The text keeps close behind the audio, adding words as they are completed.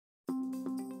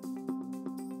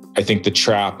I think the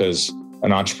trap as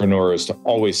an entrepreneur is to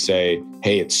always say,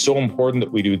 hey, it's so important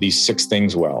that we do these 6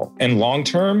 things well. And long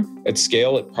term, at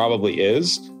scale, it probably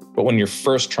is. But when you're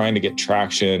first trying to get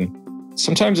traction,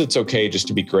 sometimes it's okay just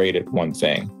to be great at one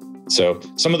thing. So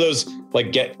some of those,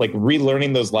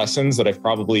 relearning those lessons that I've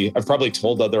probably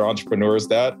told other entrepreneurs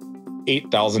that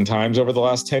 8,000 times over the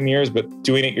last 10 years, but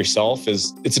doing it yourself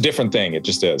it's a different thing. It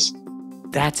just is.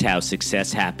 That's how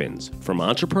success happens. From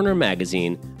Entrepreneur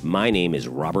Magazine, my name is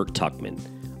Robert Tuchman.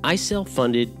 I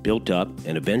self-funded, built up,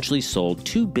 and eventually sold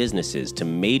 2 businesses to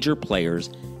major players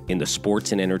in the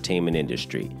sports and entertainment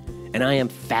industry. And I am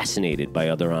fascinated by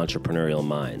other entrepreneurial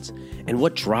minds and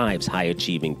what drives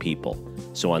high-achieving people.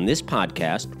 So on this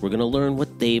podcast, we're going to learn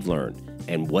what they've learned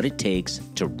and what it takes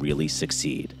to really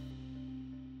succeed.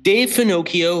 Dave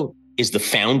Finocchio is the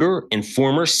founder and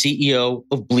former CEO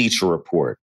of Bleacher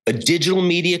Report, a digital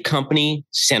media company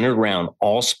centered around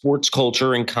all sports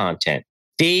culture and content.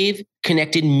 Dave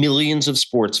connected millions of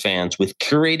sports fans with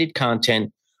curated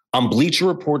content on Bleacher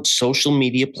Report's social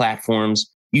media platforms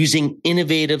using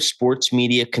innovative sports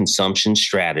media consumption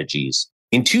strategies.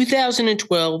 In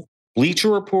 2012, Bleacher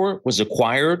Report was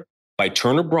acquired by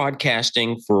Turner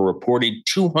Broadcasting for a reported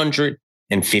 $215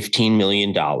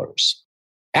 million.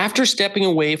 After stepping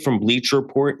away from Bleacher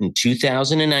Report in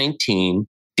 2019,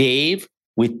 Dave,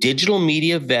 with digital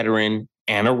media veteran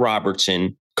Anna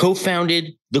Robertson,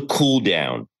 co-founded The Cool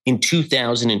Down in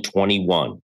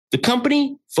 2021. The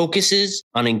company focuses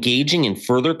on engaging in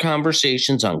further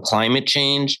conversations on climate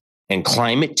change and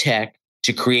climate tech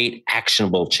to create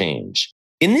actionable change.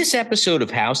 In this episode of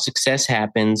How Success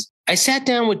Happens, I sat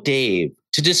down with Dave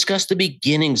to discuss the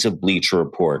beginnings of Bleacher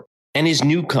Report and his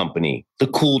new company, The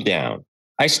Cool Down.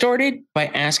 I started by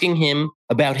asking him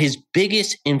about his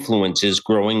biggest influences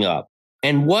growing up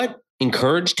and what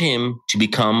encouraged him to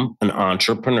become an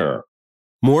entrepreneur.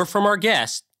 More from our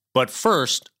guest, but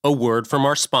first, a word from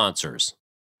our sponsors.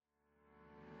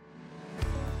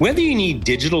 Whether you need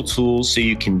digital tools so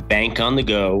you can bank on the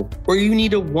go, or you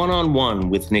need a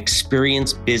one-on-one with an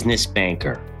experienced business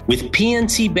banker, with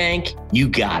PNC Bank, you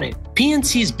got it.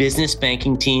 PNC's business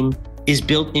banking team is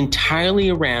built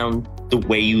entirely around the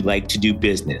way you like to do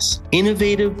business.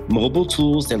 Innovative mobile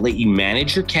tools that let you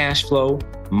manage your cash flow,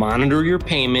 monitor your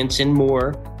payments, and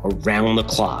more around the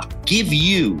clock. Give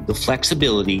you the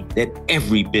flexibility that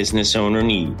every business owner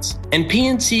needs. And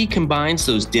PNC combines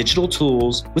those digital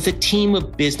tools with a team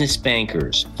of business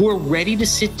bankers who are ready to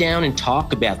sit down and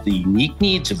talk about the unique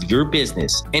needs of your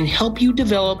business and help you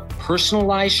develop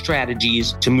personalized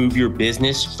strategies to move your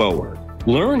business forward.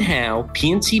 Learn how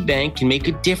PNC Bank can make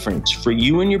a difference for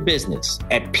you and your business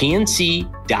at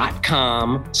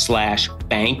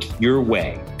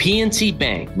pnc.com/bankyourway. PNC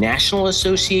Bank, National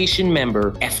Association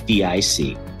member,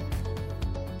 FDIC.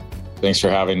 Thanks for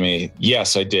having me.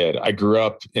 Yes, I did. I grew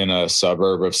up in a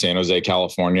suburb of San Jose,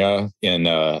 California.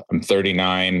 I'm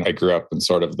 39. I grew up in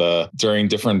during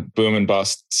different boom and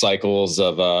bust cycles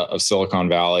of Silicon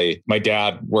Valley. My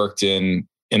dad worked in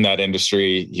that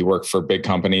industry. He worked for big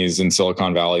companies in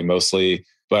Silicon Valley mostly.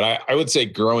 But I would say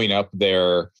growing up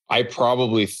there, I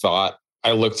probably thought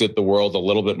I looked at the world a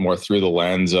little bit more through the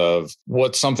lens of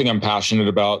what's something I'm passionate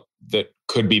about that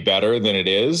could be better than it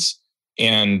is.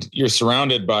 And you're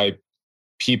surrounded by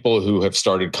people who have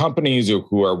started companies or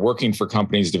who are working for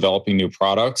companies developing new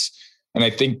products. And I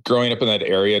think growing up in that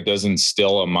area does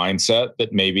instill a mindset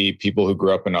that maybe people who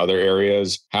grew up in other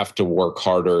areas have to work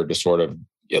harder to sort of,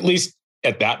 at least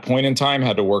at that point in time,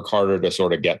 had to work harder to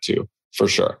sort of get to, for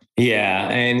sure. Yeah.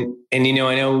 And I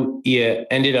know you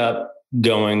ended up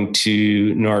going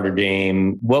to Notre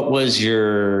Dame.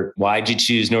 Why'd you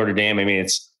choose Notre Dame? I mean,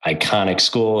 it's iconic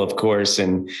school, of course,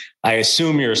 and I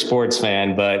assume you're a sports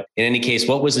fan, but in any case,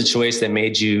 what was the choice that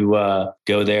made you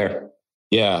go there?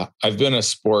 Yeah, I've been a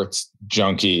sports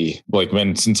junkie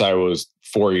since I was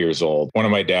 4 years old. One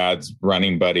of my dad's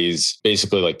running buddies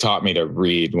basically taught me to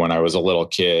read when I was a little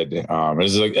kid. It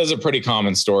was a pretty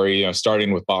common story,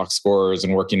 starting with box scores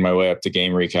and working my way up to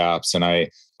game recaps. And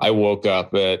I woke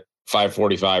up at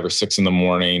 5:45 or 6 in the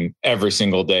morning every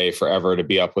single day forever to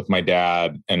be up with my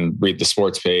dad and read the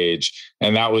sports page.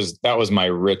 And that was my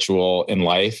ritual in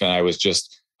life. And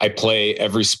I play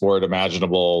every sport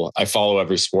imaginable. I follow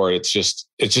every sport. It's just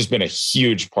been a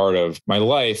huge part of my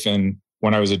life. And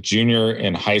when I was a junior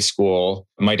in high school,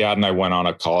 my dad and I went on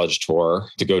a college tour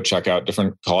to go check out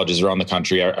different colleges around the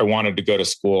country. I wanted to go to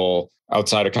school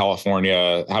outside of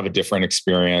California, have a different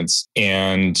experience.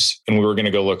 And we were going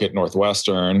to go look at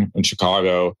Northwestern in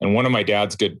Chicago. And one of my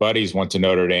dad's good buddies went to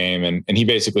Notre Dame. And he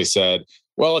basically said,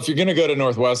 Well, if you're going to go to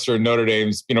Northwestern, Notre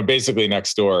Dame's, basically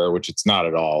next door, which it's not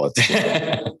at all. It's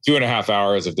 2.5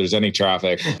 hours if there's any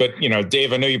traffic. But,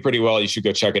 Dave, I know you pretty well. You should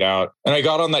go check it out. And I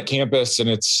got on that campus and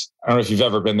I don't know if you've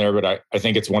ever been there, but I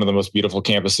think it's one of the most beautiful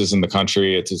campuses in the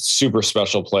country. It's a super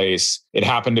special place. It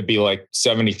happened to be like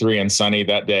 73 and sunny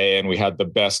that day. And we had the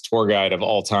best tour guide of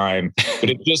all time.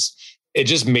 But it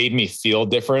just made me feel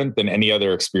different than any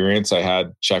other experience I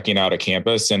had checking out a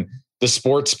campus. And the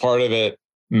sports part of it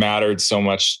mattered so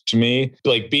much to me,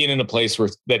 like being in a place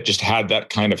that just had that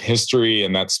kind of history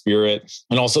and that spirit.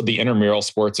 And also the intramural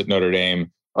sports at Notre Dame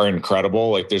are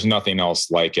incredible. Like there's nothing else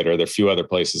like it, or there are few other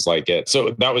places like it.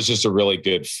 So that was just a really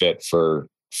good fit for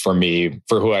me,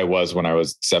 for who I was when I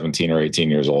was 17 or 18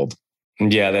 years old.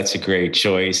 Yeah, that's a great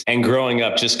choice. And growing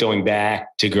up, just going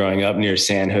back to growing up near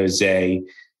San Jose,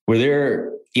 were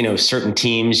there, certain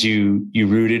teams you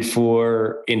rooted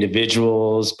for,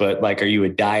 individuals, but like, are you a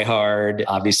diehard?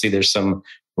 Obviously, there's some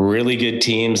really good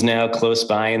teams now close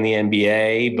by in the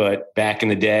NBA, but back in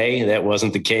the day, that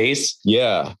wasn't the case.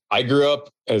 Yeah, I grew up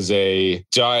as a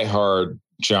diehard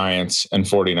Giants and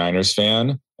 49ers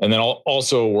fan. And then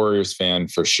also a Warriors fan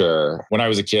for sure. When I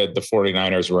was a kid, the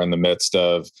 49ers were in the midst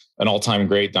of an all-time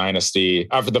great dynasty.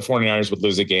 After the 49ers would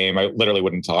lose a game, I literally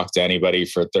wouldn't talk to anybody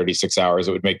for 36 hours.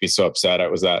 It would make me so upset. I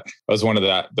was one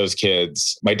of those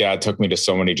kids. My dad took me to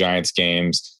so many Giants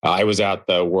games. I was at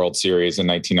the World Series in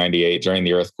 1998 during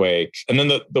the earthquake. And then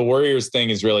the Warriors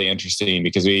thing is really interesting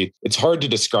because it's hard to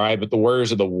describe, but the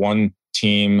Warriors are the one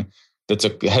team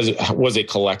was a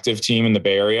collective team in the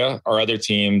Bay Area. Our other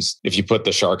teams, if you put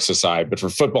the Sharks aside, but for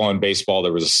football and baseball,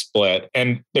 there was a split,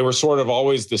 and they were sort of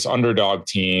always this underdog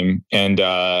team. And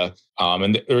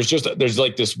there's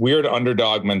like this weird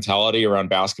underdog mentality around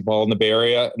basketball in the Bay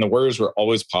Area, and the Warriors were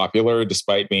always popular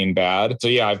despite being bad. So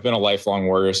yeah, I've been a lifelong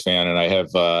Warriors fan, and I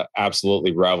have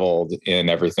absolutely reveled in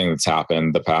everything that's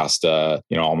happened the past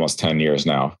almost 10 years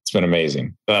now. It's been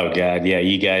amazing. Oh God, yeah,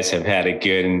 you guys have had it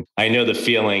good, and I know the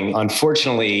feeling.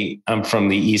 Unfortunately, I'm from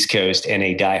the East Coast and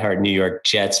a diehard New York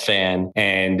Jets fan,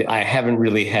 and I haven't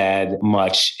really had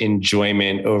much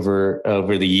enjoyment over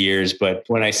the years. But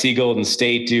when I see Golden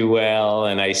State do well,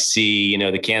 and I see,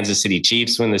 the Kansas City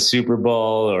Chiefs win the Super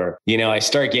Bowl, or, I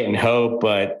start getting hope.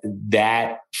 But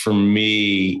that, for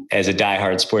me, as a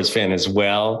diehard sports fan as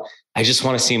well, I just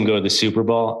want to see them go to the Super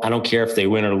Bowl. I don't care if they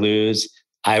win or lose.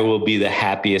 I will be the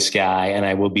happiest guy, and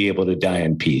I will be able to die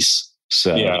in peace.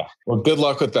 So yeah, well, good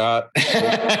luck with that.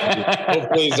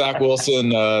 Hopefully Zach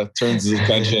Wilson turns his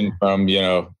attention from,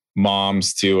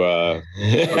 moms to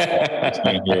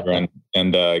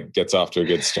and gets off to a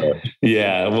good start.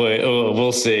 Yeah,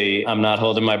 we'll see. I'm not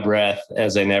holding my breath,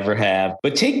 as I never have.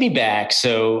 But take me back.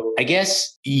 So I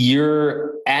guess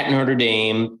you're at Notre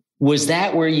Dame. Was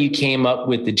that where you came up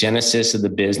with the genesis of the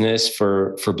business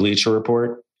for Bleacher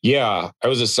Report? Yeah, I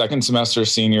was a second semester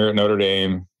senior at Notre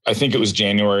Dame. I think it was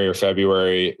January or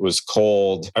February. It was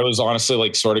cold. I was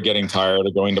honestly sort of getting tired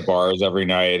of going to bars every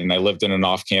night. And I lived in an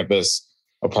off-campus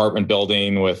apartment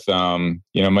building with,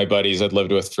 my buddies I'd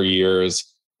lived with for years.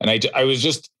 And I was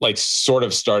just sort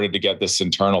of started to get this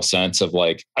internal sense of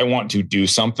I want to do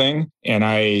something. And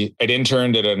I'd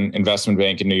interned at an investment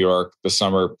bank in New York the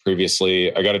summer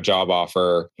previously. I got a job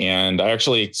offer, and I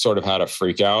actually sort of had a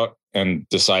freak out and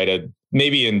decided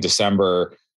maybe in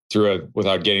December,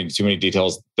 without getting into too many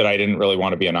details, that I didn't really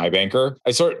want to be an iBanker.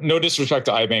 No disrespect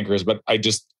to iBankers, but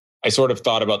I sort of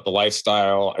thought about the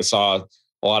lifestyle. I saw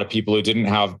a lot of people who didn't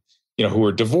have, who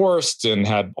were divorced and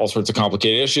had all sorts of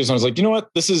complicated issues. And I was like, you know what,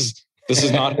 this is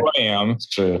not who I am. It's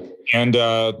true. And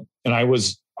I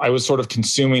was sort of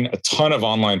consuming a ton of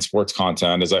online sports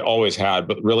content, as I always had,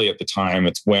 but really at the time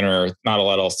it's winter, not a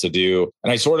lot else to do.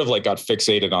 And I sort of got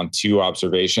fixated on two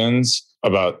observations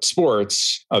about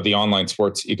sports, the online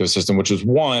sports ecosystem, which was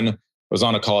one, I was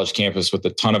on a college campus with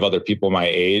a ton of other people my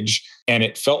age. And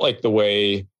it felt like the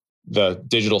way the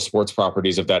digital sports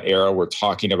properties of that era were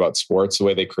talking about sports, the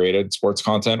way they created sports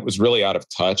content was really out of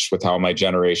touch with how my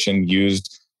generation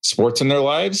used sports in their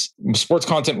lives. Sports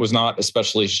content was not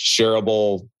especially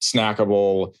shareable,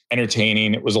 snackable,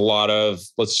 entertaining. It was a lot of,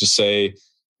 let's just say,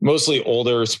 mostly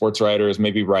older sports writers,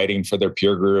 maybe writing for their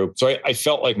peer group. So I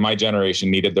felt like my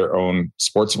generation needed their own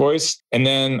sports voice. And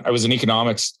then I was an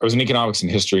economics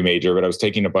and history major, but I was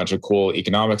taking a bunch of cool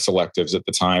economics electives at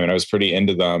the time, and I was pretty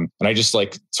into them. And I just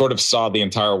sort of saw the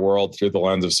entire world through the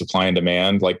lens of supply and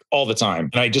demand, all the time.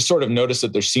 And I just sort of noticed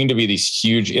that there seemed to be these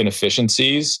huge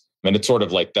inefficiencies. And it's sort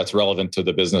of that's relevant to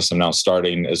the business I'm now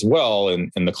starting as well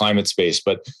in the climate space.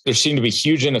 But there seemed to be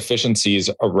huge inefficiencies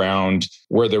around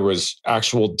where there was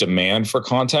actual demand for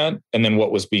content and then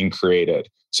what was being created.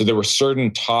 So there were certain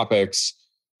topics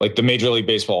Like the Major League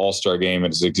Baseball All-Star Game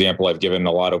is an example I've given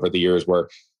a lot over the years, where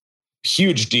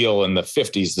huge deal in the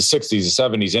 50s, the 60s, the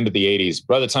 70s, into the 80s.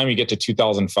 By the time you get to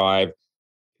 2005,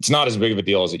 it's not as big of a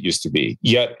deal as it used to be.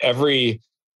 Yet every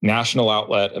national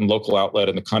outlet and local outlet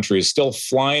in the country is still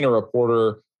flying a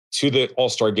reporter to the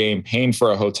All-Star Game, paying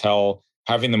for a hotel,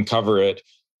 having them cover it.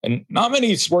 And not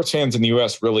many sports fans in the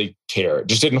US really care. It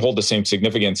just didn't hold the same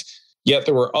significance. Yet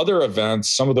there were other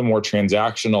events, some of them more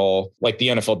transactional, like the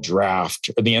NFL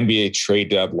draft or the NBA trade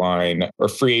deadline or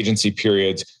free agency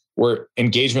periods, where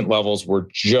engagement levels were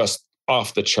just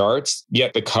off the charts.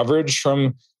 Yet the coverage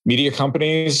from media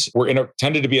companies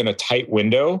tended to be in a tight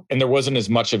window, and there wasn't as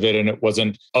much of it, and it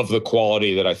wasn't of the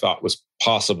quality that I thought was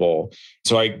possible.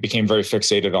 So I became very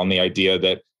fixated on the idea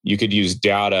that you could use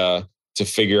data to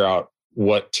figure out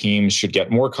what teams should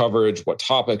get more coverage, what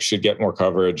topics should get more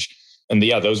coverage. And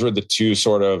yeah, those were the two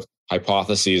sort of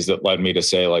hypotheses that led me to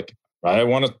say, like, I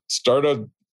want to start a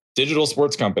digital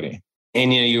sports company.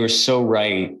 And, you were so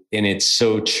right. And it's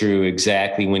so true.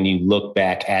 Exactly. When you look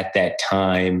back at that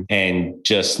time and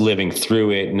just living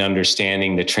through it and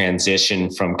understanding the transition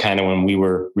from kind of when we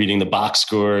were reading the box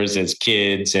scores as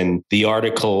kids and the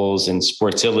articles and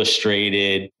Sports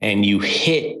Illustrated, and you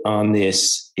hit on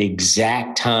this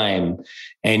exact time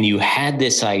and you had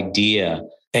this idea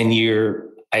and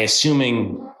I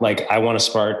assuming like, I want to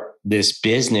start this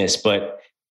business, but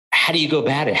how do you go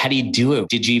about it? How do you do it?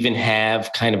 Did you even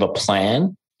have kind of a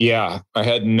plan? Yeah, I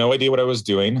had no idea what I was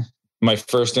doing. My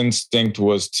first instinct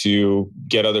was to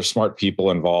get other smart people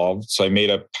involved. So I made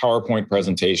a PowerPoint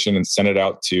presentation and sent it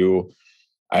out to,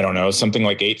 I don't know, something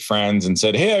like 8 friends and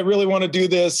said, hey, I really want to do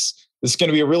this. This is going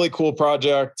to be a really cool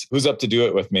project. Who's up to do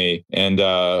it with me? And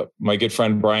my good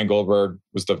friend, Brian Goldberg,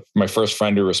 was my first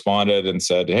friend who responded and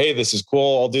said, hey, this is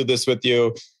cool. I'll do this with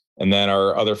you. And then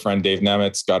our other friend, Dave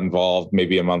Nemitz, got involved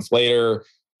maybe a month later.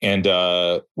 And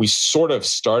we sort of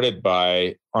started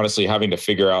by honestly having to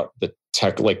figure out the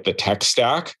tech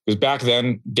stack. Because back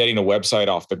then, getting a website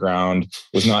off the ground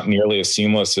was not nearly as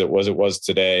seamless as it was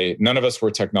today. None of us were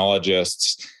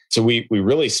technologists. So we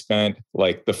really spent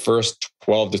like the first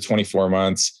 12 to 24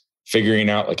 months figuring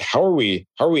out like how are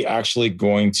we actually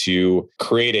going to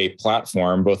create a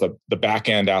platform, both the back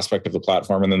end aspect of the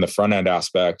platform and then the front end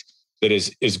aspect that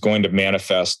is going to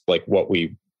manifest like what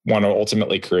we want to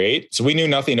ultimately create. So we knew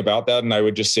nothing about that. And I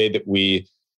would just say that we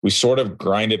sort of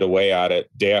grinded away at it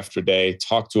day after day,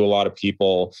 talked to a lot of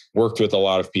people, worked with a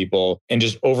lot of people. And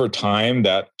just over time,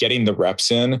 that getting the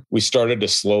reps in, we started to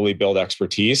slowly build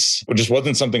expertise, which just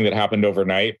wasn't something that happened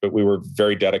overnight, but we were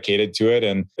very dedicated to it.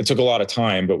 And it took a lot of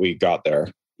time, but we got there.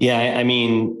 Yeah, I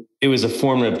mean, it was a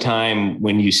formative time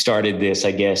when you started this,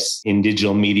 I guess, in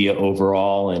digital media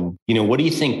overall. And, what do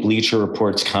you think Bleacher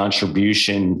Report's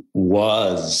contribution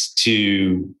was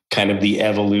to kind of the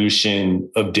evolution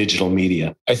of digital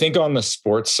media? I think on the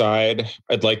sports side,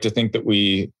 I'd like to think that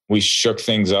we shook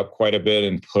things up quite a bit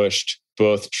and pushed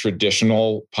both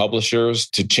traditional publishers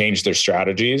to change their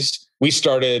strategies. We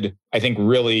started, I think,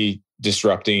 really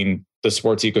disrupting the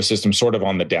sports ecosystem sort of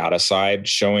on the data side,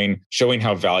 showing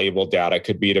how valuable data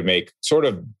could be to make sort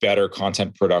of better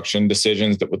content production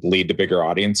decisions that would lead to bigger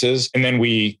audiences. And then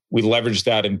we leveraged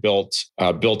that and built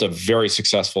a very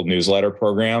successful newsletter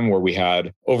program where we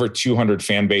had over 200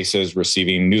 fan bases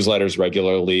receiving newsletters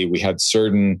regularly. We had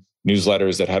certain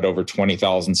newsletters that had over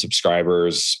 20,000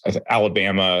 subscribers.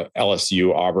 Alabama,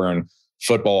 LSU, Auburn,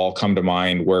 football all come to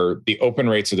mind, where the open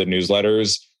rates of the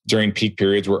newsletters during peak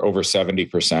periods were over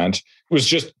 70%. It was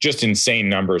just insane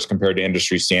numbers compared to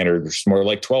industry standards, more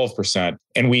like 12%.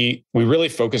 And we really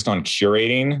focused on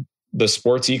curating the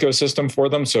sports ecosystem for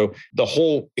them. So the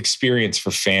whole experience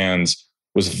for fans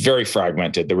was very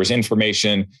fragmented. There was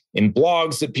information in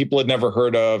blogs that people had never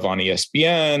heard of, on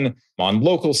ESPN, on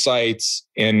local sites.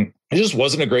 And it just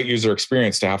wasn't a great user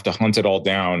experience to have to hunt it all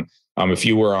down. If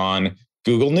you were on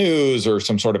Google News or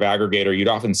some sort of aggregator, you'd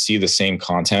often see the same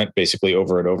content basically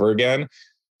over and over again.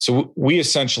 So we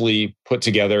essentially put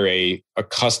together a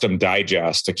custom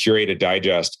digest, a curated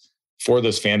digest for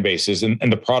those fan bases, and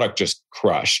the product just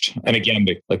crushed. And again,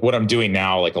 like what I'm doing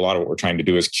now, like a lot of what we're trying to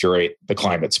do is curate the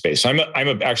climate space. So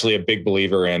I'm actually a big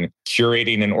believer in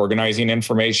curating and organizing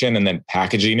information and then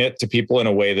packaging it to people in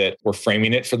a way that we're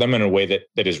framing it for them in a way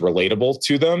that is relatable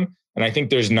to them. And I think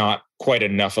there's not quite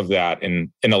enough of that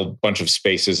in a bunch of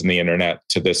spaces in the internet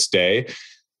to this day.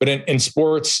 But in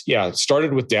sports, it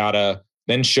started with data,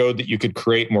 then showed that you could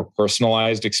create more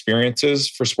personalized experiences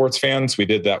for sports fans. We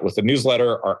did that with a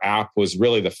newsletter. Our app was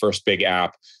really the first big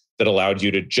app that allowed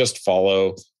you to just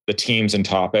follow the teams and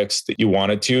topics that you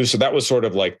wanted to. So that was sort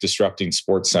of like disrupting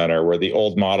SportsCenter, where the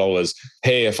old model was,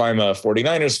 hey, if I'm a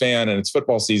 49ers fan and it's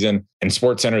football season and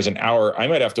SportsCenter is an hour, I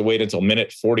might have to wait until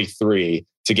minute 43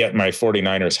 to get my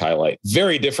 49ers highlight.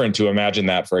 Very different to imagine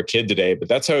that for a kid today, but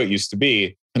that's how it used to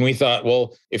be. And we thought,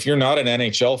 well, if you're not an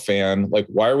NHL fan, like,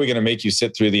 why are we going to make you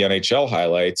sit through the NHL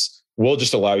highlights? We'll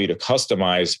just allow you to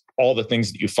customize all the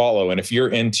things that you follow. And if you're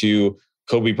into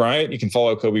Kobe Bryant, you can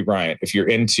follow Kobe Bryant. If you're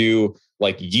into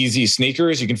like Yeezy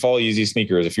sneakers, you can follow Yeezy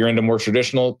sneakers. If you're into more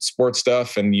traditional sports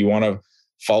stuff and you want to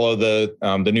follow the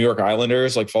New York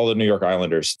Islanders, like follow the New York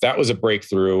Islanders. That was a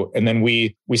breakthrough. And then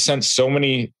we sent so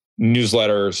many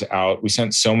newsletters out. We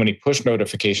sent so many push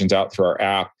notifications out through our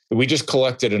app that we just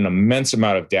collected an immense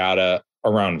amount of data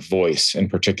around voice in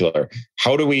particular.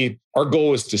 Our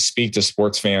goal was to speak to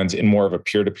sports fans in more of a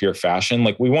peer-to-peer fashion.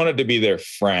 Like, we wanted to be their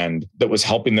friend that was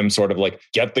helping them sort of like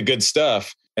get the good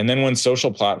stuff. And then when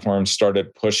social platforms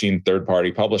started pushing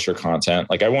third-party publisher content,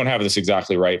 like, I won't have this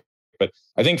exactly right, but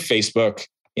I think Facebook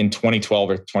in 2012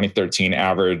 or 2013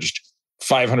 averaged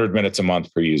 500 minutes a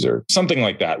month per user, something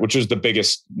like that, which was the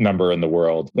biggest number in the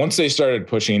world. Once they started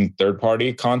pushing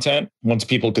third-party content, once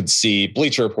people could see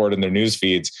Bleacher Report in their news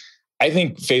feeds, I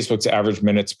think Facebook's average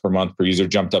minutes per month per user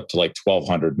jumped up to like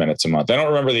 1,200 minutes a month. I don't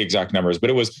remember the exact numbers, but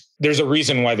there's a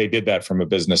reason why they did that from a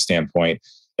business standpoint.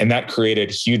 And that created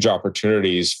huge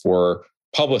opportunities for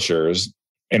publishers.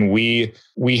 And we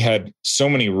had so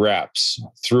many reps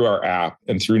through our app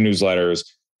and through newsletters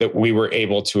that we were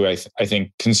able to, I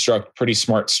think, construct pretty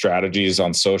smart strategies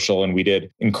on social. And we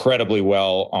did incredibly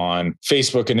well on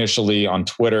Facebook initially, on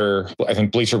Twitter. I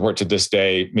think Bleacher Report to this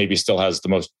day maybe still has the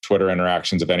most Twitter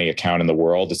interactions of any account in the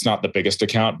world. It's not the biggest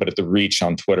account, but the reach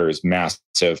on Twitter is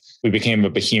massive. We became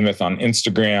a behemoth on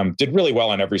Instagram, did really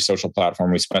well on every social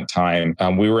platform we spent time.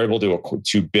 We were able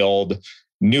to build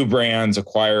new brands,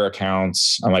 acquire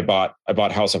accounts. I bought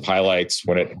House of Highlights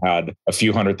when it had a few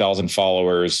 100,000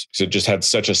 followers. So it just had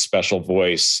such a special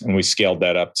voice. And we scaled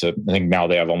that up to, I think now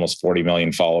they have almost 40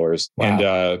 million followers. Wow. And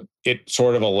it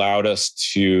sort of allowed us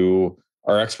to,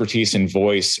 our expertise in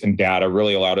voice and data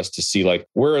really allowed us to see, like,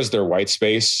 where is there white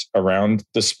space around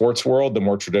the sports world, the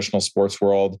more traditional sports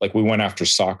world. Like, we went after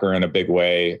soccer in a big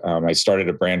way. I started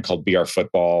a brand called BR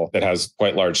Football that has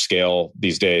quite large scale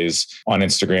these days on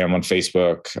Instagram, on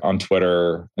Facebook, on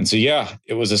Twitter. And so, yeah,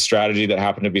 it was a strategy that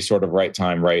happened to be sort of right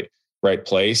time, right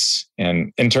place.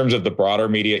 And in terms of the broader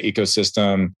media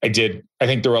ecosystem, I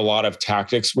think there were a lot of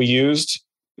tactics we used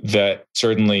that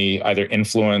certainly either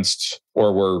influenced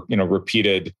or were,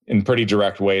 repeated in pretty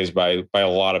direct ways by a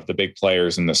lot of the big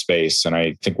players in the space. And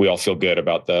I think we all feel good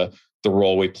about the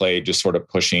role we played, just sort of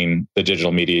pushing the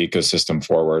digital media ecosystem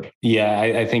forward. Yeah,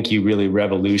 I think you really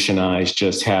revolutionized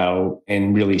just how,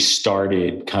 and really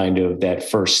started kind of that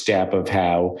first step of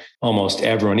how almost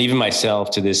everyone, even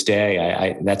myself to this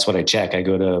day, that's what I check. I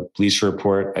go to Bleacher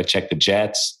Report, I check the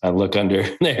Jets, I look under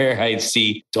there, I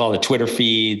see all the Twitter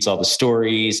feeds, all the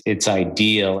stories. It's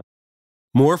ideal.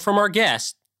 More from our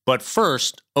guest, but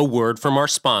first, a word from our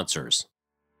sponsors.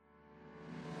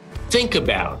 Think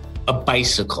about a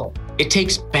bicycle. It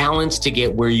takes balance to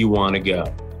get where you want to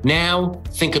go. Now,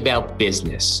 think about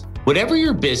business. Whatever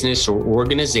your business or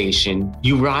organization,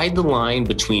 you ride the line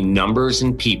between numbers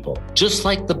and people. Just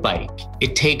like the bike,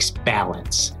 it takes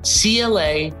balance.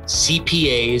 CLA,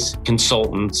 CPAs,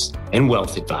 consultants, and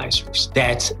wealth advisors.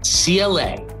 That's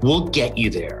CLA. We'll get you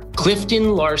there.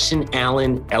 Clifton Larson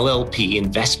Allen LLP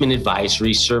investment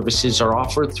advisory services are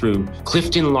offered through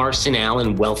Clifton Larson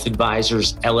Allen Wealth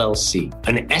Advisors LLC,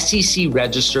 an SEC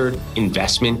registered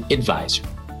investment advisor.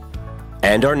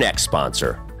 And our next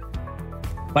sponsor.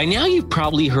 By now, you've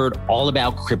probably heard all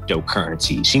about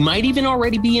cryptocurrencies. You might even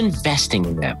already be investing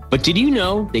in them. But did you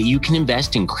know that you can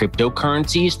invest in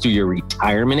cryptocurrencies through your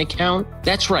retirement account?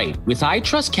 That's right. With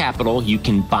iTrust Capital, you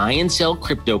can buy and sell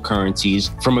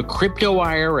cryptocurrencies from a crypto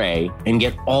IRA and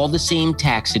get all the same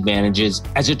tax advantages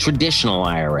as a traditional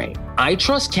IRA.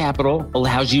 iTrust Capital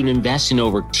allows you to invest in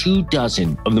over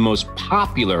 24 of the most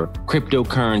popular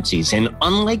cryptocurrencies. And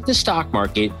unlike the stock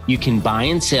market, you can buy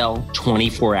and sell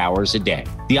 24 hours a day.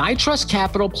 The iTrust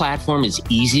Capital platform is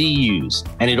easy to use,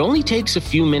 and it only takes a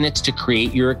few minutes to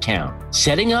create your account.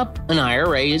 Setting up an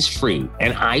IRA is free,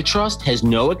 and iTrust has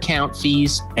no account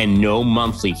fees and no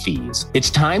monthly fees. It's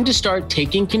time to start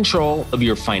taking control of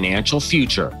your financial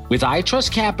future. With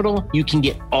iTrust Capital, you can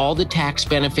get all the tax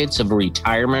benefits of a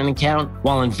retirement account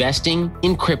while investing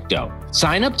in crypto.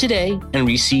 Sign up today and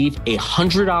receive a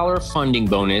 $100 funding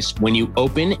bonus when you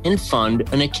open and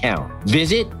fund an account.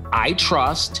 Visit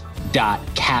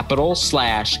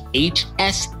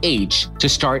iTrust.capital/HSH to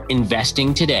start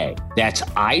investing today. That's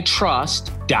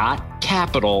iTrust.capital/HSH.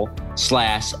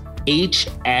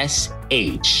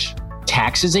 capital/HSH.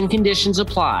 Taxes and conditions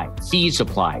apply. Fees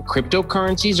apply.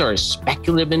 Cryptocurrencies are a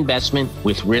speculative investment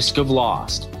with risk of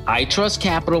loss. iTrust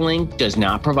Capital Inc. does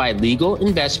not provide legal,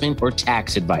 investment, or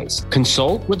tax advice.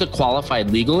 Consult with a qualified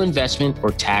legal investment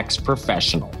or tax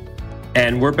professional.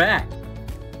 And we're back.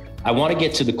 I want to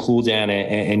get to the cool down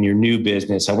and your new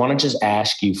business. I want to just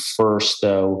ask you first,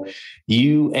 though,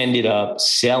 you ended up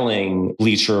selling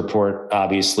Bleacher Report,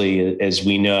 obviously, as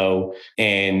we know,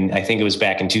 and I think it was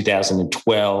back in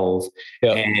 2012.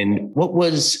 Yep. And what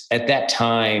was at that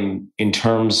time in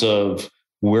terms of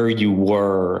where you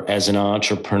were as an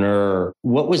entrepreneur?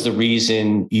 What was the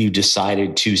reason you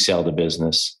decided to sell the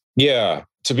business? Yeah,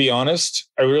 to be honest,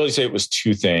 I would really say it was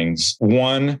two things.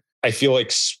 One, I feel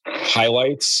like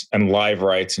highlights and live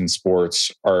rights in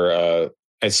sports are,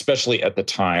 especially at the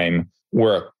time,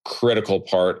 were a critical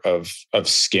part of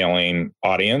scaling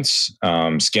audience,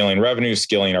 scaling revenue,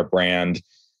 scaling our brand.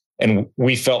 And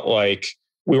we felt like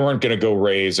we weren't going to go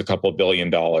raise a couple $1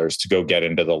 billion to go get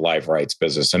into the live rights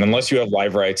business. And unless you have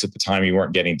live rights at the time, you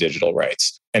weren't getting digital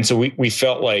rights. And so we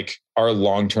felt like our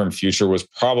long-term future was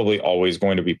probably always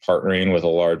going to be partnering with a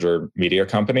larger media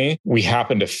company. We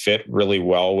happened to fit really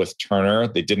well with Turner.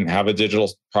 They didn't have a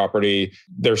digital property.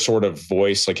 Their sort of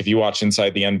voice, like if you watch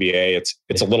Inside the NBA,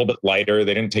 it's a little bit lighter.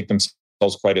 They didn't take themselves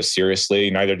quite as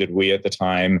seriously. Neither did we at the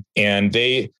time. And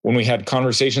when we had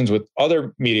conversations with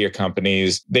other media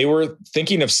companies, they were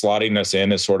thinking of slotting us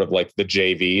in as sort of like the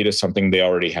JV to something they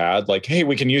already had. Like, hey,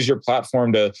 we can use your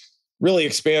platform to really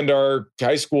expand our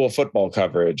high school football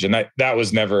coverage. And that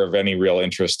was never of any real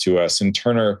interest to us. And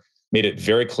Turner made it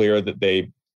very clear that they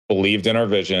believed in our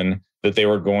vision, that they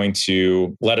were going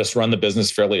to let us run the business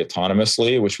fairly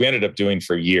autonomously, which we ended up doing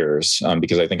for years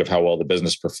because I think of how well the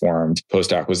business performed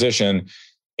post-acquisition.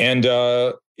 And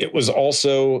it was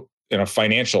also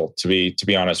financial, to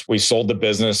be honest. We sold the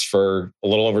business for a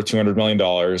little over $200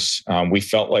 million. We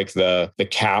felt like the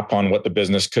cap on what the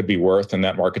business could be worth in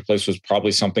that marketplace was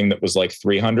probably something that was like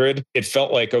 300. It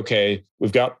felt like, okay,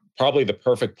 we've got probably the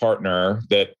perfect partner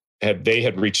that they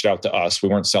had reached out to us. We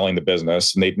weren't selling the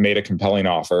business and they'd made a compelling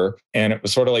offer. And it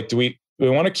was sort of like, do we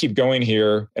want to keep going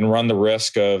here and run the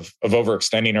risk of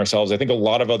overextending ourselves? I think a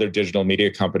lot of other digital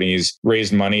media companies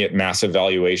raised money at massive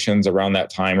valuations around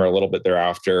that time or a little bit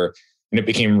thereafter. And it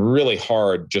became really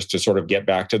hard just to sort of get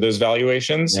back to those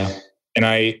valuations. Yeah. And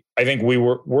I think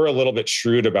we're a little bit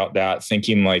shrewd about that,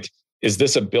 thinking like, is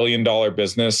this $1 billion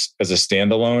business as a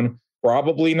standalone?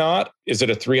 Probably not. Is it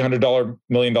a $300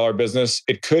 million business?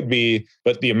 It could be,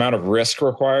 but the amount of risk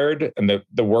required and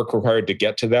the work required to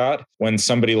get to that, when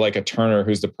somebody like a Turner,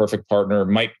 who's the perfect partner,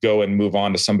 might go and move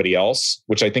on to somebody else,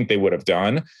 which I think they would have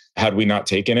done had we not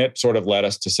taken it, sort of led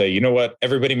us to say, you know what,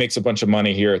 everybody makes a bunch of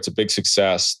money here. It's a big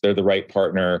success. They're the right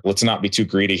partner. Let's not be too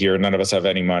greedy here. None of us have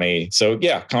any money. So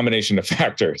yeah, combination of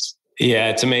factors. Yeah,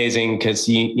 it's amazing because,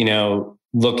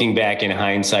 looking back in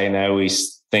hindsight, and I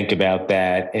always think about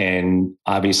that and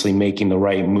obviously making the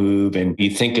right move. And you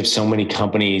think of so many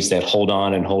companies that hold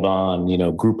on.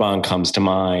 Groupon comes to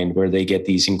mind, where they get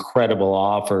these incredible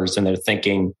offers and they're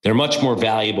thinking they're much more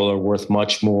valuable or worth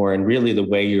much more. And really the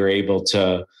way you're able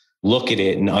to look at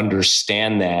it and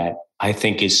understand that, I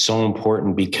think is so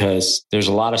important, because there's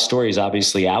a lot of stories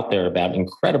obviously out there about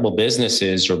incredible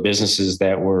businesses or businesses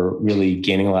that were really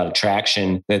gaining a lot of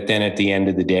traction that then at the end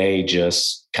of the day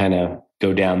just kind of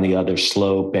go down the other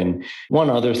slope. And one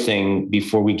other thing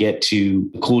before we get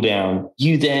to cool down,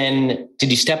 did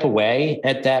you step away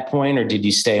at that point or did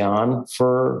you stay on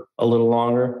for a little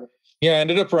longer? Yeah, I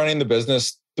ended up running the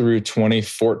business through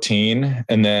 2014.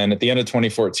 And then at the end of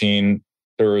 2014,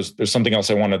 there's something else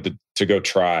I wanted to go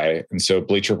try. And so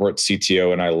Bleacher Report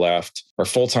CTO and I left our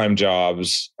full-time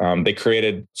jobs. They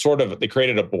created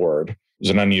a board. It was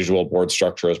an unusual board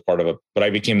structure as part of it, but I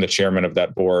became the chairman of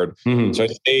that board. Mm-hmm. So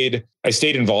I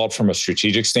stayed involved from a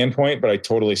strategic standpoint, but I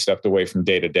totally stepped away from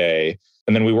day to day.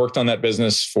 And then we worked on that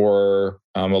business for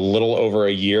a little over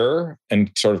a year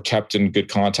and sort of kept in good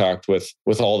contact with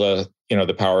all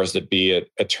the powers that be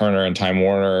at Turner and Time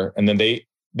Warner. And then they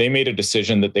made a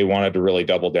decision that they wanted to really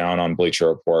double down on Bleacher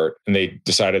Report. And they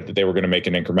decided that they were going to make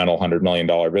an incremental $100 million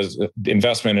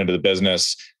investment into the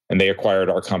business. And they acquired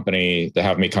our company to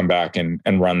have me come back and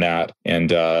run that.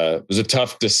 And it was a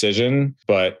tough decision,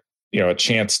 but a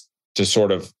chance to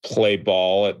sort of play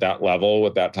ball at that level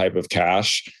with that type of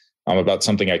cash about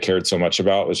something I cared so much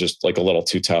about was just like a little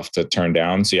too tough to turn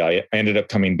down. So yeah, I ended up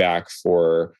coming back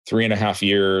for 3.5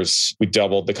 years. We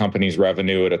doubled the company's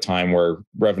revenue at a time where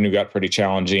revenue got pretty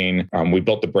challenging. We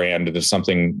built the brand into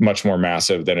something much more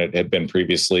massive than it had been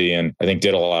previously. And I think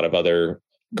did a lot of other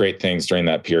great things during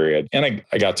that period. And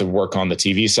I got to work on the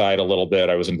TV side a little bit.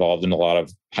 I was involved in a lot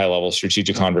of high-level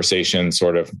strategic conversations,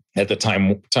 sort of at the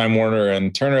Time Warner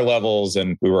and Turner levels.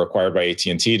 And we were acquired by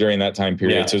AT&T during that time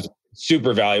period. Yeah. So it was a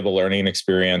super valuable learning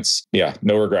experience. Yeah,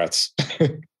 no regrets.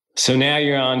 So now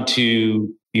you're on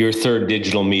to your third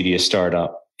digital media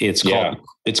startup. It's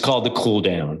called The Cool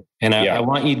Down. And I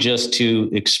want you just to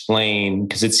explain,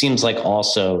 because it seems like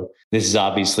also this is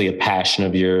obviously a passion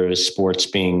of yours, sports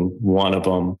being one of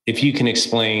them. If you can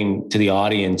explain to the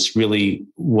audience really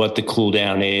what The Cool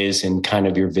Down is and kind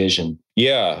of your vision.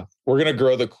 Yeah, we're going to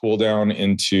grow The Cool Down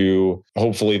into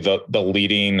hopefully the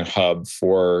leading hub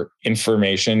for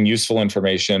information, useful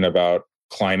information about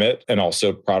climate and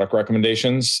also product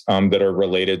recommendations that are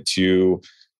related to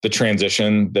the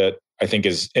transition that I think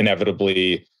is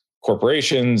inevitably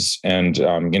corporations and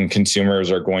consumers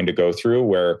are going to go through,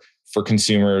 where for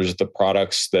consumers, the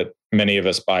products that many of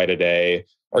us buy today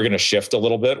are going to shift a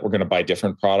little bit. We're going to buy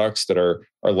different products that are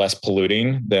less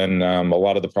polluting than a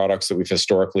lot of the products that we've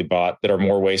historically bought that are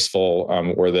more wasteful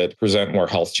or that present more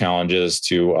health challenges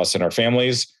to us and our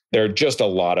families. There are just a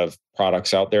lot of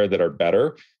products out there that are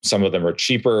better. Some of them are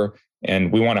cheaper,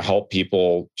 and we want to help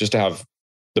people just to have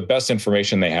the best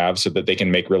information they have so that they can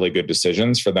make really good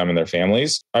decisions for them and their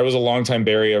families. I was a longtime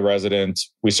Bay Area resident.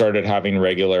 We started having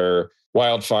regular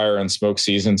wildfire and smoke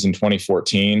seasons in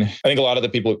 2014. I think a lot of the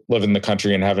people who live in the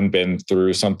country and haven't been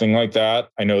through something like that.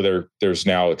 I know there's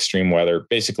now extreme weather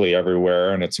basically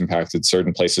everywhere, and it's impacted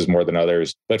certain places more than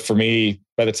others. But for me,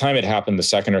 by the time it happened the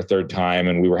second or third time,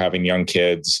 and we were having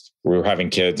kids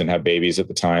and had babies at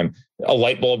the time, a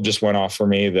light bulb just went off for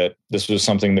me that this was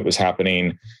something that was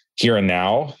happening here and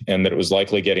now, and that it was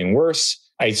likely getting worse.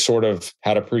 I sort of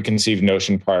had a preconceived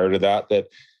notion prior to that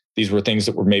these were things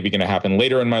that were maybe going to happen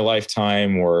later in my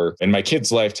lifetime or in my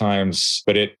kids' lifetimes,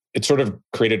 but it sort of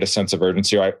created a sense of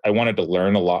urgency. I wanted to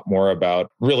learn a lot more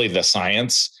about really the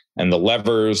science and the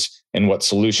levers and what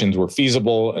solutions were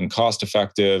feasible and cost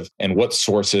effective and what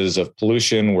sources of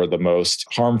pollution were the most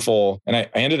harmful. And I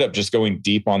ended up just going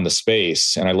deep on the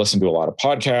space, and I listened to a lot of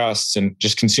podcasts and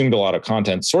just consumed a lot of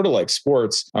content, sort of like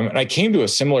sports. And I came to a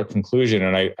similar conclusion,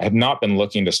 and I had not been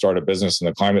looking to start a business in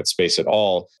the climate space at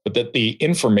all, but that the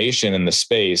information in the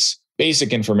space,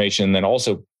 basic information, then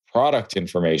also product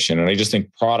information. And I just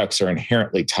think products are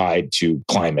inherently tied to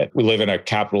climate. We live in a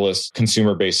capitalist,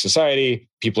 consumer-based society.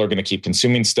 People are going to keep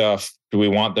consuming stuff. Do we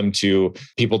want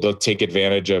people to take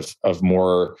advantage of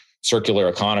more circular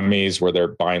economies where they're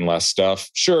buying less stuff?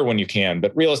 Sure, when you can,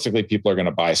 but realistically, people are going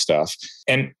to buy stuff.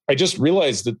 And I just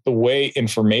realized that the way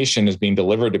information is being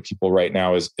delivered to people right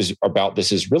now is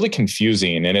really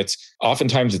confusing. And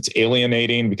oftentimes it's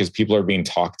alienating because people are being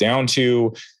talked down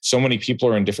to. So many people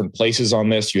are in different places on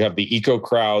this. You have the eco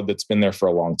crowd that's been there for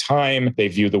a long time. They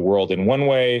view the world in one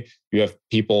way. You have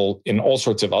people in all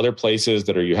sorts of other places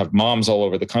you have moms all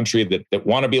over the country that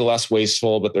want to be less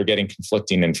wasteful, but they're getting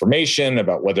conflicting information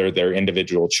about whether their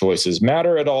individual choices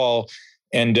matter at all.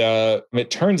 And it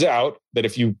turns out that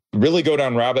if you really go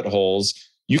down rabbit holes,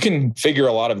 you can figure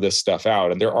a lot of this stuff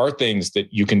out. And there are things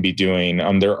that you can be doing.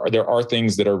 There are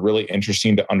things that are really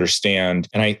interesting to understand.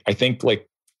 And I think like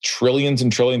trillions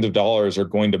and trillions of dollars are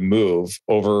going to move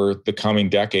over the coming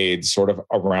decades sort of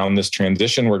around this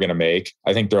transition we're going to make.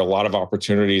 I think there are a lot of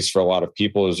opportunities for a lot of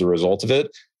people as a result of it.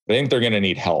 But I think they're going to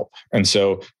need help. And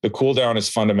so the Cool Down is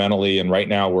fundamentally, and right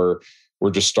now we're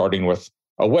just starting with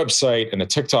a website and a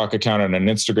TikTok account and an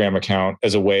Instagram account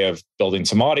as a way of building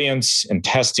some audience and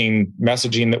testing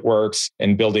messaging that works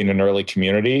and building an early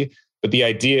community. But the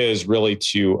idea is really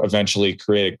to eventually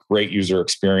create a great user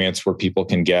experience where people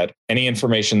can get any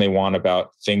information they want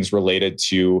about things related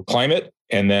to climate.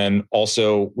 And then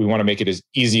also we want to make it as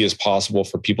easy as possible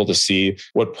for people to see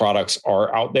what products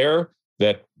are out there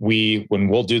that when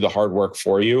we'll do the hard work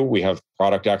for you, we have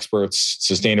product experts,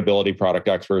 sustainability product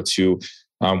experts who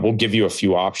will give you a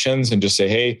few options and just say,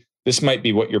 hey, this might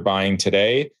be what you're buying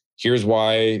today. Here's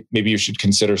why maybe you should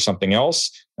consider something else.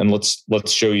 And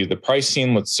let's show you the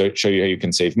pricing. Let's show you how you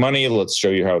can save money. Let's show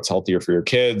you how it's healthier for your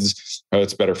kids, how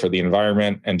it's better for the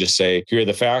environment, and just say, here are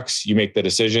the facts. You make the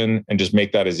decision, and just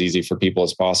make that as easy for people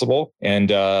as possible. And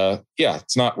we're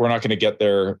not going to get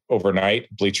there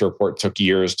overnight. Bleacher Report took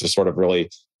years to sort of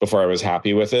really before I was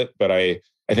happy with it, but I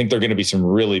think there are going to be some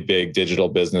really big digital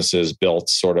businesses built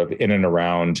sort of in and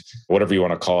around whatever you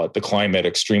want to call it, the climate,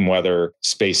 extreme weather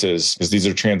spaces, because these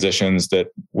are transitions that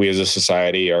we as a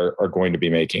society are going to be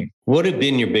making. What have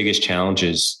been your biggest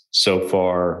challenges so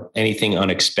far? Anything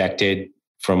unexpected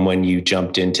from when you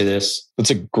jumped into this?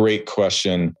 That's a great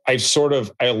question. I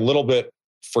a little bit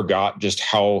forgot just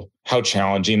how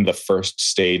challenging the first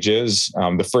stage is.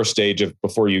 The first stage of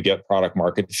before you get product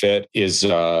market fit is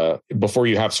before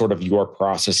you have sort of your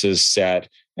processes set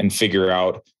and figure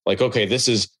out like, okay, this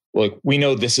is like, we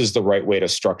know this is the right way to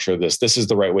structure this. This is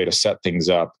the right way to set things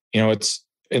up. It's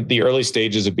at the early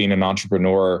stages of being an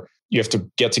entrepreneur. You have to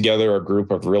get together a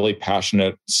group of really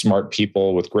passionate, smart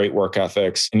people with great work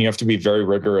ethics, and you have to be very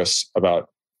rigorous about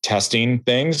testing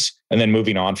things and then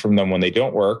moving on from them when they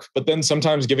don't work. But then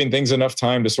sometimes giving things enough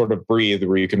time to sort of breathe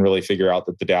where you can really figure out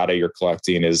that the data you're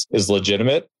collecting is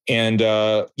legitimate. And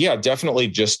definitely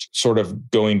just sort of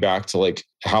going back to like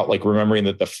how, like remembering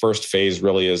that the first phase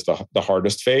really is the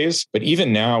hardest phase. But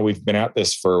even now we've been at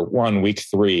this for week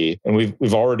 3, and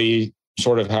we've already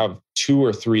sort of have 2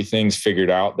 or 3 things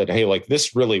figured out that, hey, like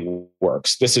this really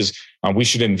works. This is, we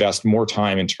should invest more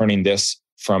time in turning this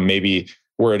from maybe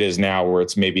where it is now, where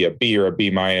it's maybe a B or a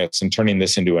B minus, and turning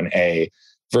this into an A,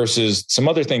 versus some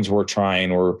other things we're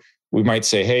trying, or we might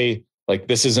say, hey, like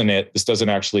this isn't it. This doesn't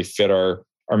actually fit our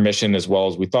mission as well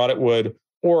as we thought it would,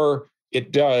 or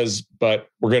it does, but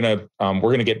we're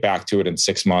gonna get back to it in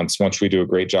 6 months once we do a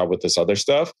great job with this other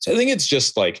stuff. So I think it's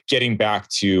just like getting back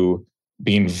to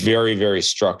being very, very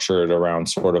structured around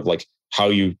sort of like how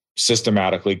you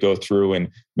systematically go through and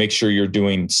make sure you're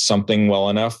doing something well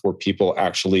enough where people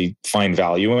actually find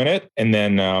value in it. And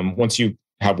then once you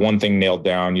have one thing nailed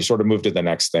down, you sort of move to the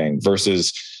next thing.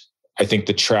 Versus, I think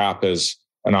the trap as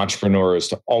an entrepreneur is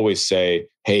to always say,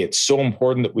 hey, it's so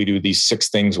important that we do these 6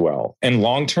 things well. And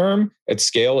long term, at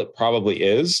scale, it probably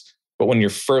is. But when you're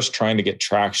first trying to get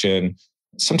traction,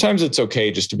 sometimes it's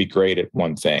okay just to be great at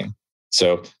one thing.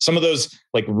 So some of those,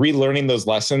 like relearning those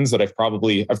lessons that I've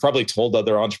probably told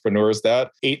other entrepreneurs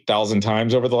that 8,000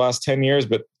 times over the last 10 years,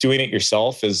 but doing it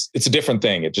yourself it's a different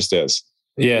thing. It just is.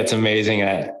 Yeah, it's amazing.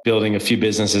 Building a few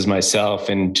businesses myself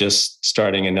and just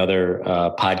starting another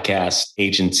podcast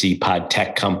agency, pod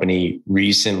tech company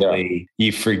recently. Yeah.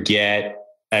 You forget.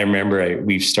 I remember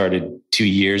we've started 2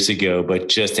 years ago, but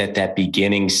just at that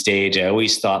beginning stage, I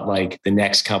always thought like the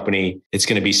next company, it's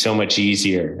going to be so much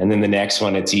easier. And then the next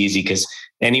one, it's easy because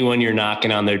anyone you're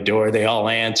knocking on their door, they all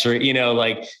answer,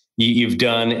 like you've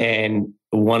done. And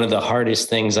one of the hardest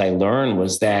things I learned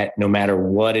was that no matter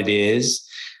what it is,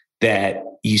 that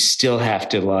you still have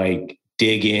to like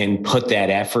dig in, put that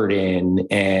effort in.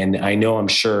 And I'm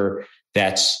sure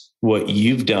that's what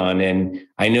you've done. And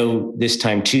I know this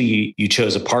time too, you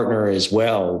chose a partner as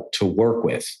well to work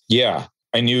with. Yeah.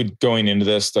 I knew going into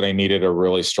this that I needed a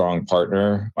really strong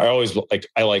partner.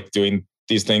 I like doing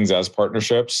these things as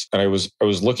partnerships. And I was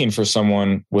looking for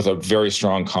someone with a very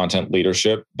strong content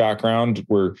leadership background.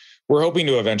 We're hoping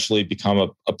to eventually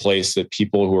become a place that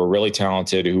people who are really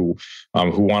talented, who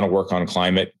want to work on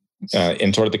climate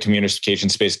in sort of the communication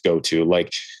space go to.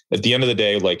 Like at the end of the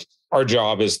day, like our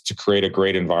job is to create a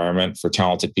great environment for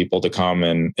talented people to come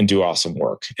and do awesome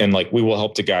work. And like, we will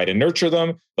help to guide and nurture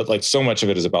them, but like so much of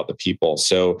it is about the people.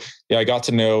 So yeah, I got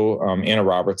to know Anna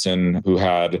Robertson, who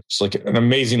had just like an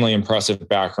amazingly impressive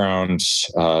background.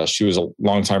 She was a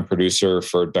longtime producer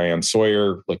for Diane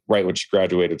Sawyer, like right when she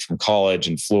graduated from college,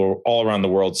 and flew all around the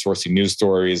world sourcing news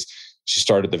stories. She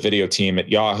started the video team at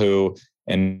Yahoo,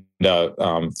 and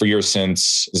for years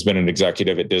since has been an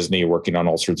executive at Disney, working on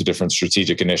all sorts of different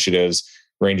strategic initiatives,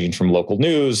 ranging from local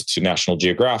news to National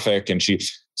Geographic. And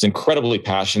she's incredibly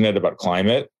passionate about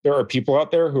climate. There are people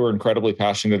out there who are incredibly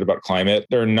passionate about climate.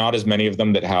 There are not as many of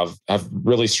them that have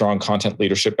really strong content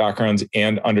leadership backgrounds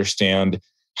and understand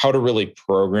how to really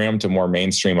program to more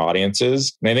mainstream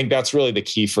audiences. And I think that's really the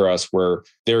key for us, where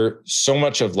so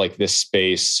much of like this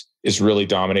space is really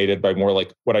dominated by more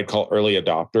like what I'd call early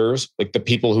adopters, like the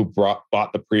people who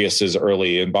bought the Priuses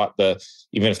early and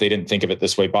even if they didn't think of it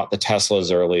this way, bought the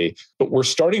Teslas early. But we're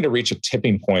starting to reach a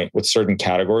tipping point with certain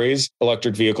categories.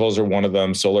 Electric vehicles are one of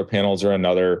them. Solar panels are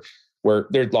another, where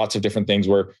there's lots of different things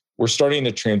where we're starting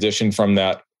to transition from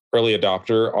that early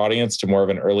adopter audience to more of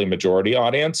an early majority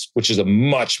audience, which is a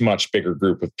much, much bigger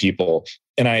group of people.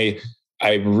 And I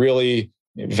really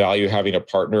value having a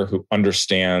partner who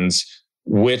understands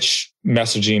which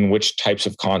messaging, which types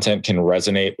of content can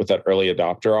resonate with that early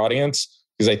adopter audience.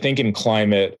 Because I think in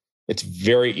climate, it's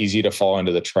very easy to fall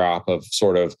into the trap of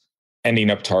sort of ending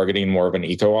up targeting more of an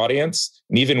eco audience.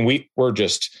 And even we're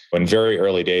just in very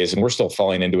early days, and we're still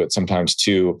falling into it sometimes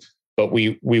too. But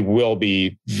we will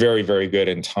be very, very good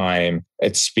in time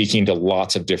at speaking to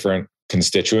lots of different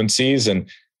constituencies. And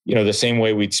the same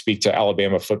way we'd speak to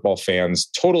Alabama football fans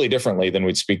totally differently than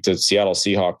we'd speak to Seattle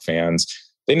Seahawks fans.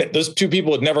 Those two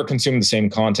people would never consume the same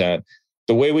content.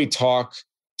 The way we talk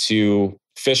to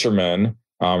fishermen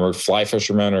or fly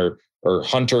fishermen or or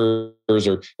hunters,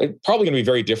 or probably going to be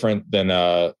very different than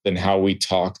how we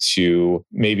talk to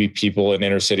maybe people in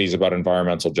inner cities about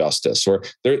environmental justice. Or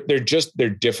they're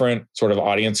different sort of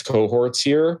audience cohorts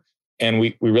here. And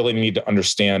we really need to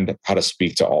understand how to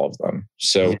speak to all of them.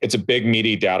 So it's a big,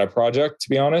 meaty data project, to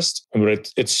be honest.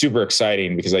 But it's super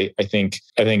exciting because I think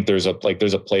there's a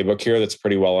playbook here that's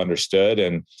pretty well understood,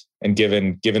 and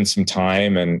given some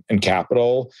time and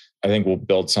capital, I think we'll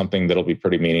build something that'll be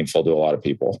pretty meaningful to a lot of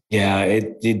people. Yeah,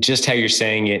 it just how you're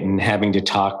saying it and having to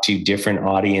talk to different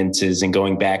audiences and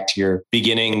going back to your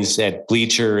beginnings at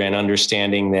Bleacher and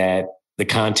understanding that the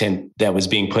content that was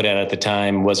being put out at the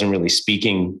time wasn't really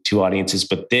speaking to audiences.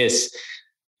 But this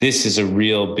is a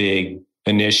real big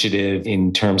initiative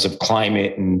in terms of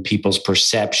climate and people's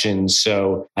perceptions.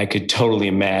 So I could totally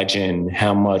imagine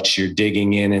how much you're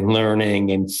digging in and learning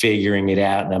and figuring it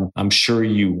out. And I'm sure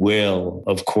you will,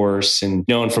 of course, and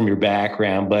knowing from your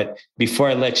background. But before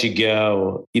I let you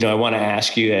go, I want to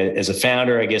ask you as a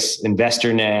founder, I guess,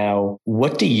 investor now,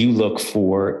 what do you look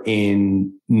for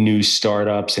in new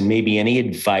startups and maybe any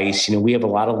advice? We have a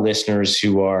lot of listeners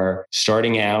who are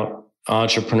starting out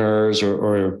entrepreneurs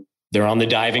or they're on the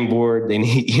diving board. They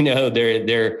need,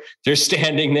 they're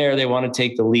standing there. They want to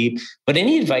take the leap. But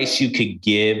any advice you could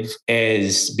give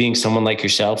as being someone like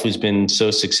yourself who's been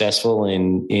so successful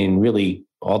in really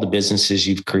all the businesses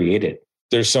you've created?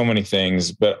 There's so many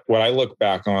things, but what I look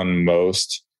back on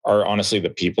most are honestly the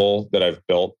people that I've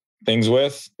built things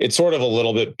with. It's sort of a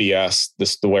little bit BS.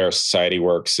 The way our society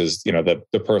works is,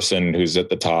 the person who's at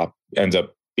the top ends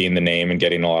up being the name and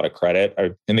getting a lot of credit.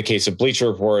 In the case of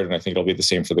Bleacher Report, and I think it'll be the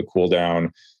same for the Cool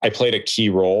Down, I played a key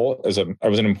role I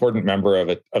was an important member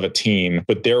of a team,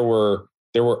 but there were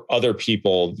other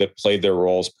people that played their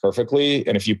roles perfectly.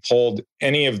 And if you pulled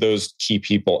any of those key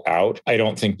people out, I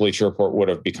don't think Bleacher Report would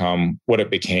have become what it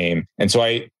became. And so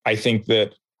I think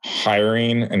that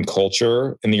hiring and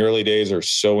culture in the early days are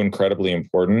so incredibly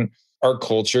important. Our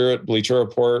culture at Bleacher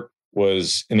Report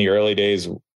in the early days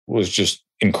was just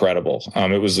incredible.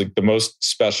 It was like the most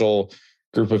special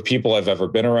group of people I've ever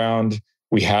been around.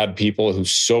 We had people who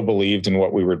so believed in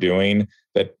what we were doing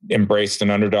that embraced an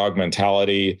underdog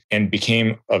mentality and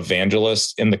became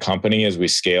evangelists in the company as we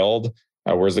scaled.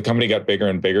 Whereas the company got bigger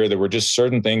and bigger, there were just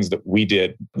certain things that we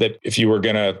did that if you were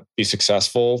going to be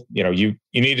successful, you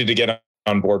needed to get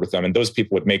on board with them. And those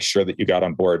people would make sure that you got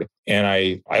on board. And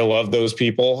I love those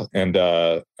people, and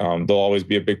they'll always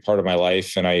be a big part of my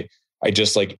life. And I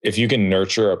just if you can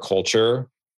nurture a culture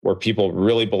where people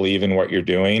really believe in what you're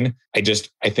doing, I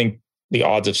think the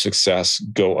odds of success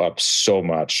go up so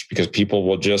much because people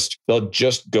they'll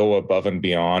just go above and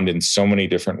beyond in so many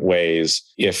different ways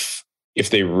if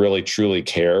they really truly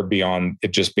care beyond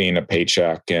it just being a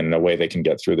paycheck and a way they can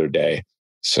get through their day.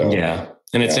 So yeah.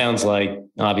 And it sounds like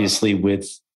obviously with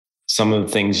some of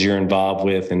the things you're involved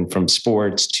with, and from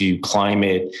sports to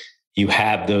climate, you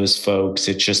have those folks.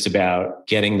 It's just about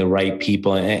getting the right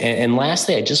people. And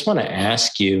lastly, I just want to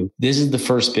ask you, this is the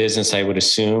first business I would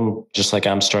assume, just like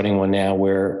I'm starting one now,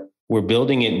 where we're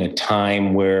building it in a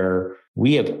time where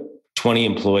we have 20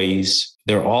 employees.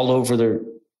 They're all over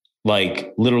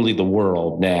literally the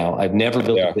world now. I've never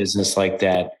built a business like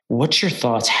that. What's your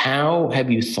thoughts? How have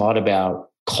you thought about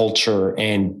culture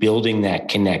and building that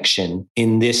connection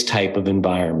in this type of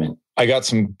environment? I got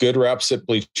some good reps at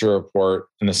Bleacher Report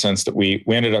in the sense that we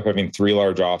ended up having 3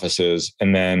 large offices,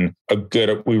 and then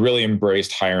we really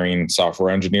embraced hiring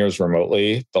software engineers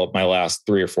remotely my last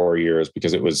 3 or 4 years,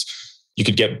 because you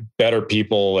could get better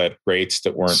people at rates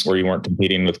that where you weren't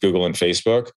competing with Google and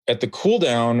Facebook. At the Cool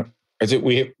Down, I think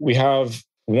we have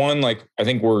one, I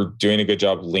think we're doing a good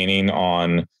job leaning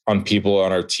on people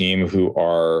on our team who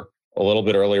are a little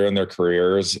bit earlier in their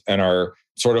careers and are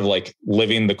sort of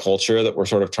living the culture that we're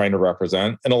sort of trying to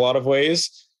represent in a lot of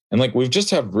ways. And we just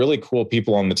have really cool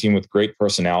people on the team with great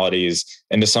personalities.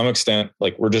 And to some extent,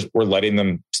 we're letting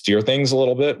them steer things a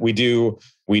little bit. We do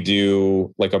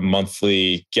a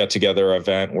monthly get together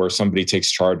event where somebody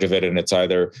takes charge of it. And it's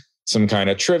either some kind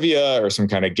of trivia or some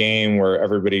kind of game where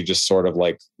everybody just sort of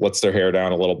lets their hair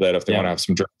down a little bit. If they want to have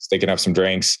some drinks, they can have some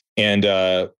drinks. And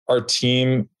our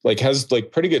team has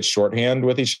pretty good shorthand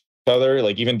with each other.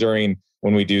 Even during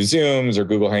when we do Zooms or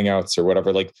Google Hangouts or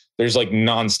whatever, there's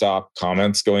nonstop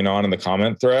comments going on in the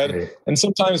comment thread. Right. And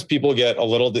sometimes people get a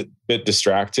little bit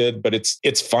distracted, but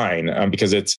it's fine because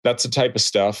that's the type of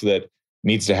stuff that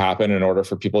needs to happen in order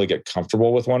for people to get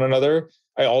comfortable with one another.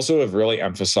 I also have really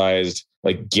emphasized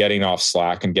getting off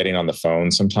Slack and getting on the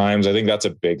phone sometimes. I think that's a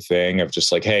big thing of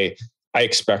just hey, I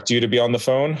expect you to be on the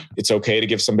phone. It's okay to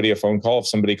give somebody a phone call. If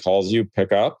somebody calls you,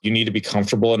 pick up. You need to be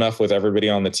comfortable enough with everybody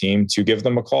on the team to give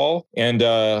them a call. And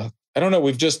I don't know.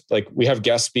 We've just we have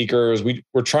guest speakers.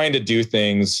 We're trying to do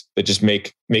things that just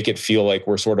make it feel like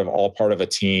we're sort of all part of a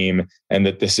team, and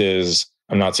that this is,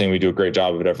 I'm not saying we do a great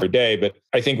job of it every day, but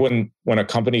I think when a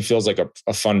company feels like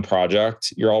a fun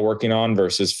project you're all working on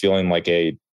versus feeling like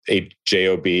a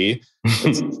job,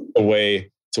 it's a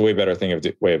way better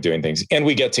way of doing things. And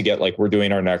we get we're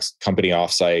doing our next company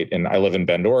offsite, and I live in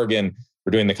Bend, Oregon.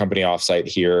 We're doing the company offsite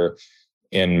here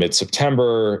in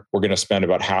mid-September. We're going to spend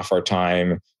about half our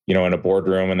time, in a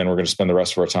boardroom, and then we're going to spend the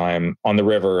rest of our time on the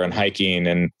river and hiking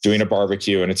and doing a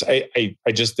barbecue. And I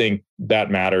just think that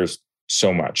matters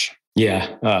so much.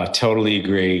 Yeah, totally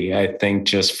agree. I think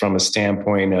just from a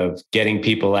standpoint of getting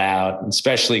people out,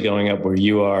 especially going up where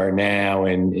you are now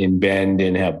and in Bend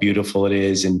and how beautiful it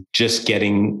is, and just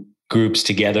getting groups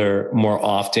together more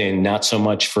often, not so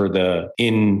much for the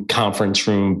in-conference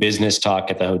room business talk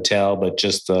at the hotel, but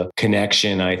just the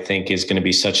connection, I think, is going to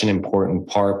be such an important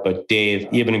part. But Dave,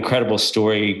 you have an incredible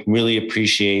story. Really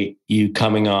appreciate you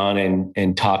coming on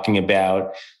and talking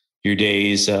about your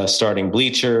days starting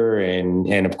Bleacher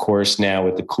and of course now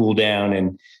with the Cool Down.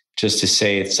 And just to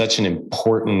say it's such an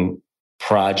important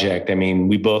project. I mean,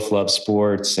 we both love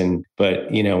sports,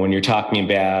 but when you're talking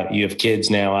about, you have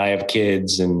kids now, I have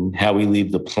kids, and how we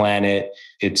leave the planet,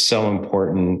 it's so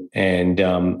important. And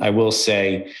I will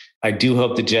say, I do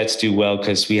hope the Jets do well,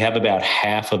 because we have about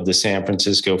half of the San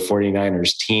Francisco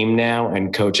 49ers team now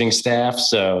and coaching staff.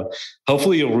 So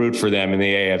hopefully you'll root for them in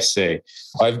the AFC.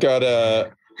 I've got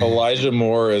Elijah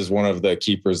Moore is one of the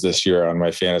keepers this year on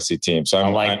my fantasy team. So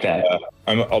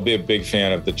I'll be a big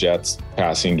fan of the Jets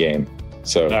passing game.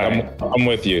 So I'm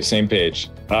with you. Same page.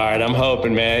 All right. I'm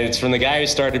hoping, man. It's from the guy who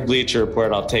started Bleacher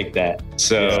Report. I'll take that.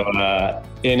 So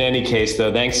in any case,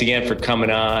 though, thanks again for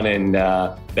coming on, and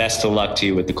best of luck to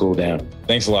you with the Cool Down.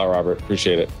 Thanks a lot, Robert.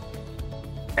 Appreciate it.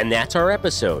 And that's our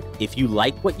episode. If you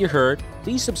like what you heard,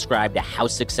 please subscribe to How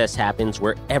Success Happens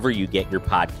wherever you get your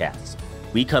podcasts.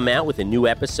 We come out with a new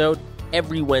episode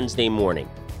every Wednesday morning,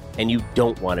 and you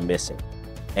don't want to miss it.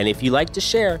 And if you like to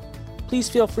share, please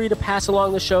feel free to pass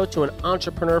along the show to an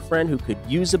entrepreneur friend who could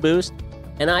use a boost,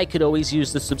 and I could always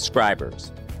use the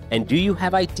subscribers. And do you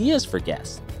have ideas for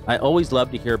guests? I always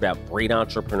love to hear about great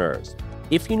entrepreneurs.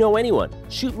 If you know anyone,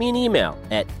 shoot me an email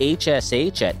at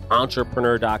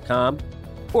hsh@entrepreneur.com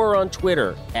or on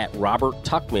Twitter at Robert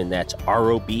Tuchman, that's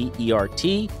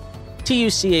RoberTuchman,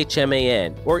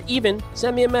 or even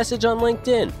send me a message on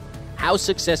LinkedIn. How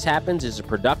Success Happens is a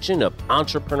production of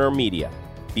Entrepreneur Media.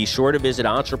 Be sure to visit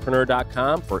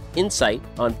entrepreneur.com for insight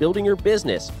on building your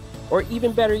business, or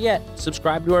even better yet,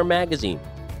 subscribe to our magazine.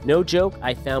 No joke,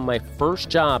 I found my first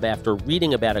job after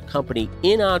reading about a company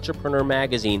in Entrepreneur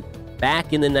Magazine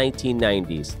back in the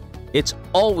 1990s. It's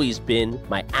always been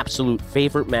my absolute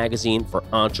favorite magazine for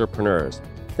entrepreneurs.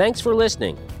 Thanks for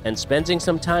listening and spending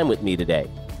some time with me today.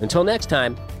 Until next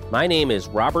time, my name is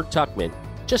Robert Tuchman,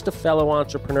 just a fellow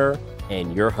entrepreneur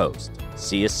and your host.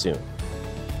 See you soon.